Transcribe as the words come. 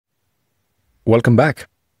Welcome back.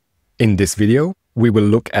 In this video, we will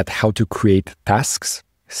look at how to create tasks,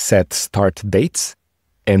 set start dates,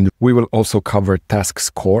 and we will also cover task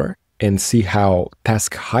score and see how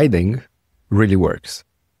task hiding really works.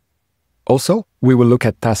 Also, we will look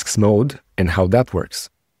at tasks mode and how that works.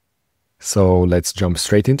 So let's jump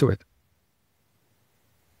straight into it.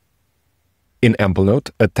 In Amplenote,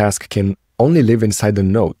 a task can only live inside a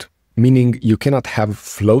node, meaning you cannot have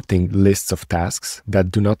floating lists of tasks that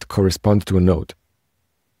do not correspond to a node.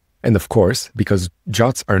 And of course, because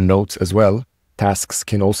jots are nodes as well, tasks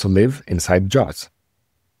can also live inside jots.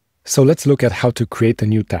 So let's look at how to create a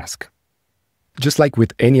new task. Just like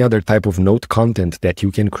with any other type of node content that you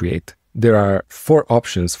can create, there are 4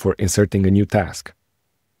 options for inserting a new task.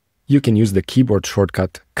 You can use the keyboard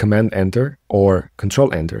shortcut Command-Enter or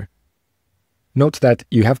Control-Enter. Note that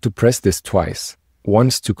you have to press this twice,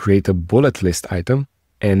 once to create a bullet list item,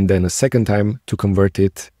 and then a second time to convert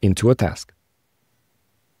it into a task.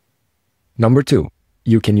 Number 2,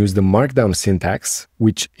 you can use the Markdown syntax,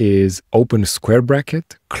 which is open square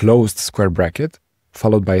bracket, closed square bracket,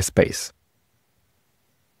 followed by a space.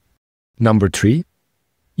 Number 3,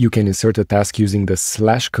 you can insert a task using the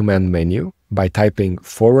slash command menu by typing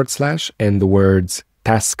 / and the words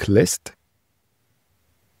task list.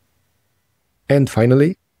 And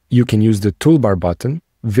finally, you can use the toolbar button,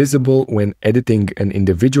 visible when editing an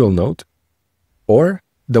individual node, or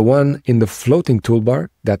the one in the floating toolbar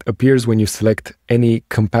that appears when you select any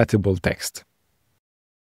compatible text.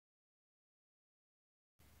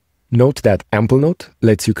 Note that Amplenote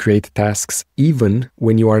lets you create tasks even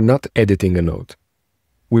when you are not editing a node.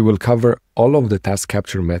 We will cover all of the task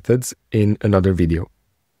capture methods in another video.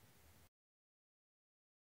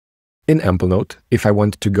 In Amplenote, if I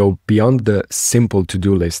want to go beyond the simple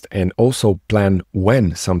to-do list and also plan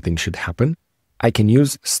when something should happen, I can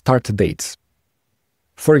use start dates.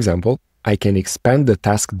 For example, I can expand the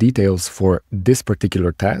task details for this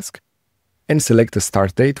particular task and select a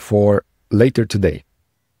start date for later today.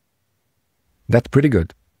 That's pretty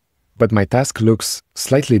good. But my task looks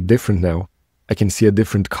slightly different now. I can see a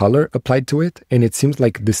different color applied to it, and it seems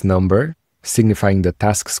like this number, signifying the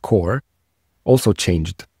task score, also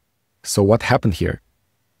changed. So what happened here?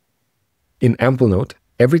 In Amplenote,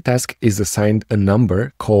 every task is assigned a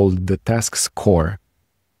number called the task score.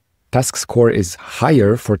 Task score is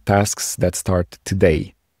higher for tasks that start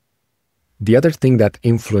today. The other thing that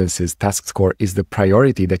influences task score is the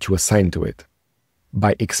priority that you assign to it.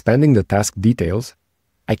 By expanding the task details,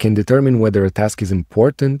 I can determine whether a task is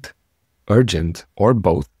important, urgent, or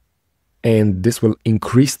both, and this will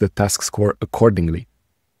increase the task score accordingly.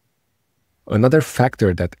 Another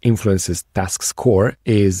factor that influences task score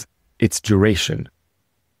is its duration.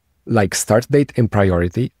 Like start date and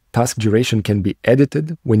priority, task duration can be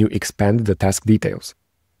edited when you expand the task details.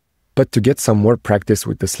 But to get some more practice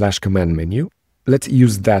with the slash command menu, let's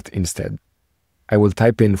use that instead. I will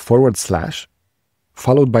type in /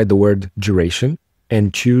 followed by the word duration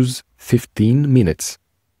and choose 15 minutes.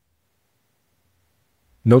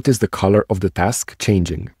 Notice the color of the task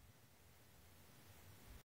changing.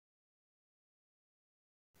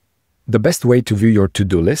 The best way to view your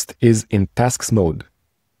to-do list is in Tasks mode.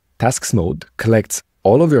 Tasks mode collects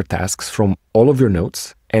all of your tasks from all of your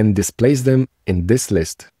notes and displays them in this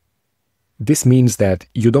list. This means that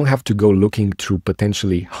you don't have to go looking through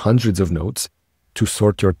potentially hundreds of notes to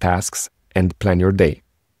sort your tasks and plan your day.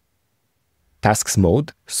 Tasks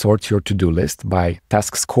mode sorts your to-do list by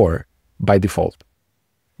task score by default.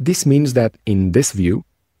 This means that in this view,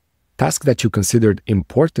 tasks that you considered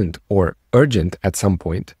important or urgent at some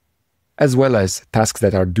point, as well as tasks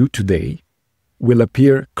that are due today, will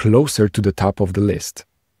appear closer to the top of the list.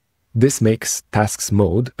 This makes Tasks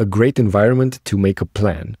mode a great environment to make a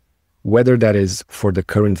plan, whether that is for the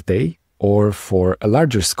current day or for a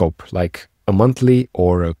larger scope like a monthly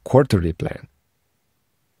or a quarterly plan.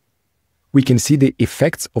 We can see the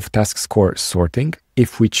effects of task score sorting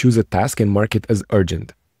if we choose a task and mark it as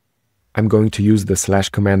urgent. I'm going to use the slash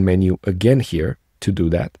command menu again here to do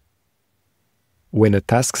that. When a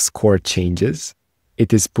task score changes,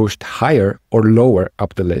 it is pushed higher or lower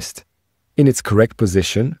up the list in its correct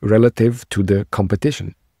position relative to the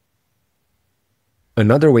competition.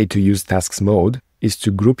 Another way to use Tasks mode is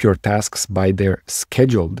to group your tasks by their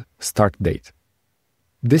scheduled start date.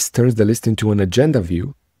 This turns the list into an agenda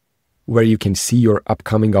view where you can see your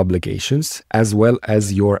upcoming obligations as well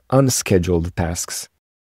as your unscheduled tasks.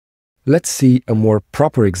 Let's see a more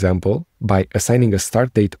proper example by assigning a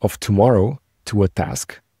start date of tomorrow to a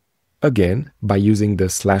task, again by using the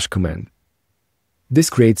slash command. This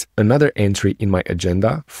creates another entry in my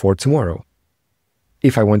agenda for tomorrow.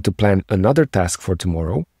 If I want to plan another task for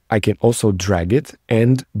tomorrow, I can also drag it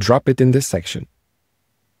and drop it in this section.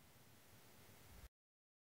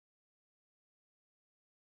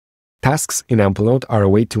 Tasks in Amplenote are a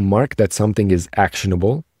way to mark that something is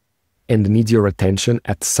actionable and needs your attention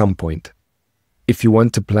at some point. If you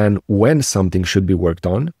want to plan when something should be worked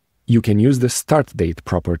on, you can use the start date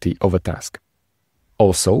property of a task.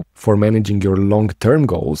 Also, for managing your long-term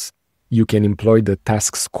goals, you can employ the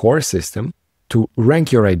task score system to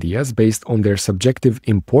rank your ideas based on their subjective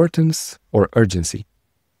importance or urgency.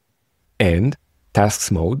 And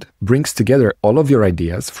Tasks mode brings together all of your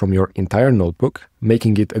ideas from your entire notebook,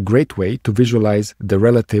 making it a great way to visualize the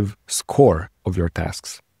relative score of your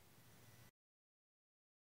tasks.